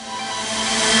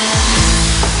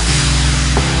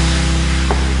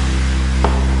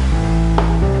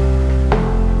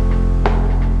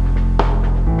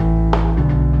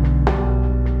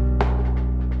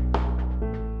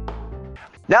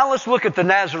Now let's look at the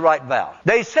Nazirite vow.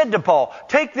 They said to Paul,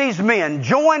 take these men,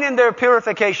 join in their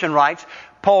purification rites.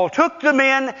 Paul took the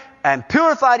men and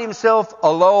purified himself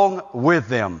along with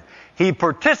them. He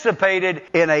participated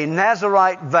in a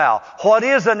Nazirite vow. What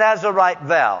is a Nazirite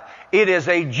vow? It is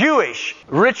a Jewish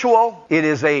ritual. It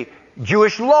is a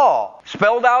Jewish law,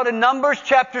 spelled out in Numbers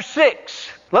chapter 6.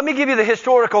 Let me give you the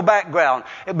historical background,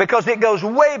 because it goes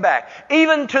way back.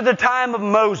 Even to the time of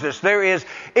Moses, there is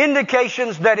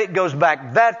indications that it goes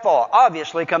back that far,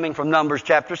 obviously coming from Numbers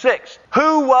chapter 6.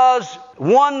 Who was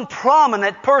one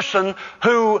prominent person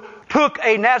who took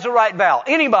a Nazirite vow?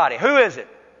 Anybody? Who is it?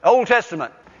 Old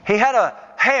Testament. He had a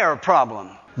hair problem.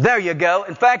 There you go.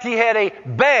 In fact, he had a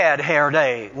bad hair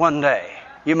day one day,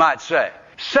 you might say.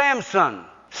 Samson.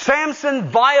 Samson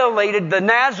violated the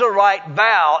Nazirite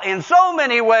vow in so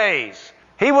many ways.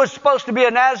 He was supposed to be a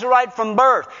Nazirite from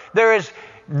birth. There is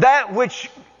that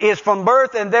which is from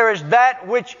birth, and there is that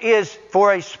which is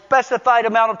for a specified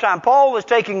amount of time. Paul was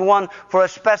taking one for a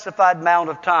specified amount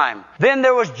of time. Then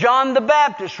there was John the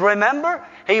Baptist, remember?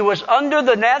 He was under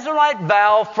the Nazirite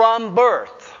vow from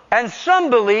birth. And some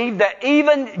believe that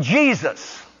even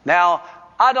Jesus. Now,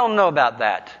 I don't know about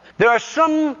that. There are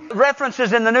some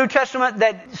references in the New Testament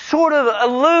that sort of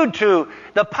allude to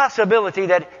the possibility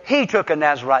that he took a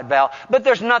Nazirite vow, but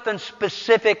there's nothing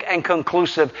specific and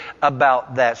conclusive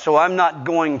about that. So I'm not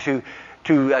going to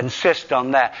insist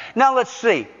on that. Now let's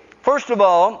see. First of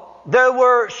all, there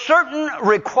were certain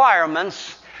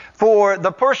requirements for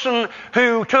the person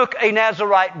who took a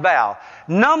Nazirite vow.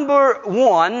 Number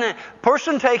one,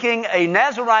 person taking a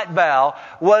Nazirite vow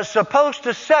was supposed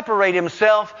to separate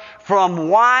himself from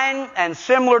wine and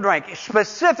similar drink,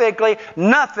 specifically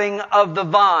nothing of the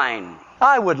vine.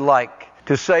 I would like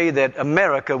to say that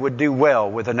America would do well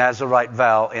with a Nazirite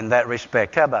vow in that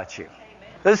respect. How about you?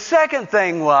 Amen. The second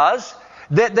thing was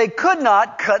that they could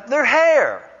not cut their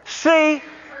hair. See,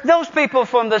 those people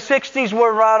from the 60s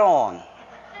were right on.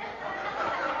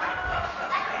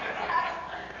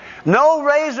 No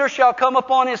razor shall come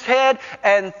upon his head,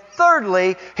 and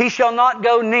thirdly, he shall not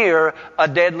go near a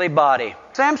deadly body.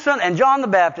 Samson and John the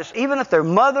Baptist, even if their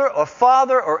mother or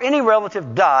father or any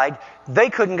relative died,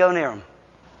 they couldn't go near them.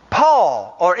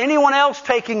 Paul or anyone else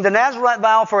taking the Nazirite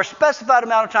vow for a specified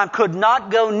amount of time could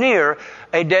not go near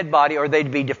a dead body, or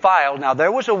they'd be defiled. Now,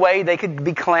 there was a way they could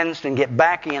be cleansed and get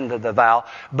back into the vow,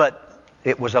 but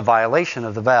it was a violation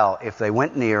of the vow if they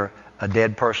went near a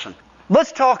dead person.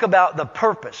 Let's talk about the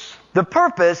purpose. The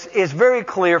purpose is very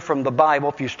clear from the Bible.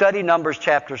 If you study Numbers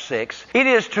chapter 6, it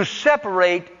is to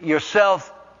separate yourself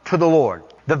to the Lord.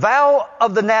 The vow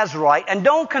of the Nazirite, and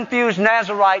don't confuse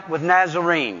Nazirite with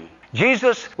Nazarene.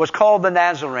 Jesus was called the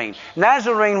Nazarene.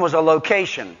 Nazarene was a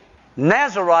location.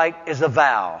 Nazirite is a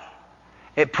vow.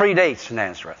 It predates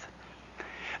Nazareth.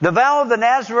 The vow of the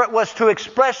Nazirite was to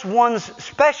express one's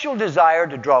special desire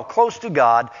to draw close to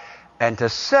God and to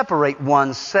separate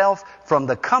oneself from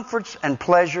the comforts and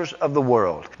pleasures of the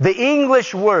world. The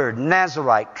English word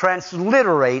Nazirite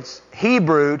transliterates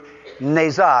Hebrew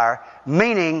Nazar,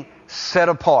 meaning set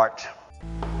apart.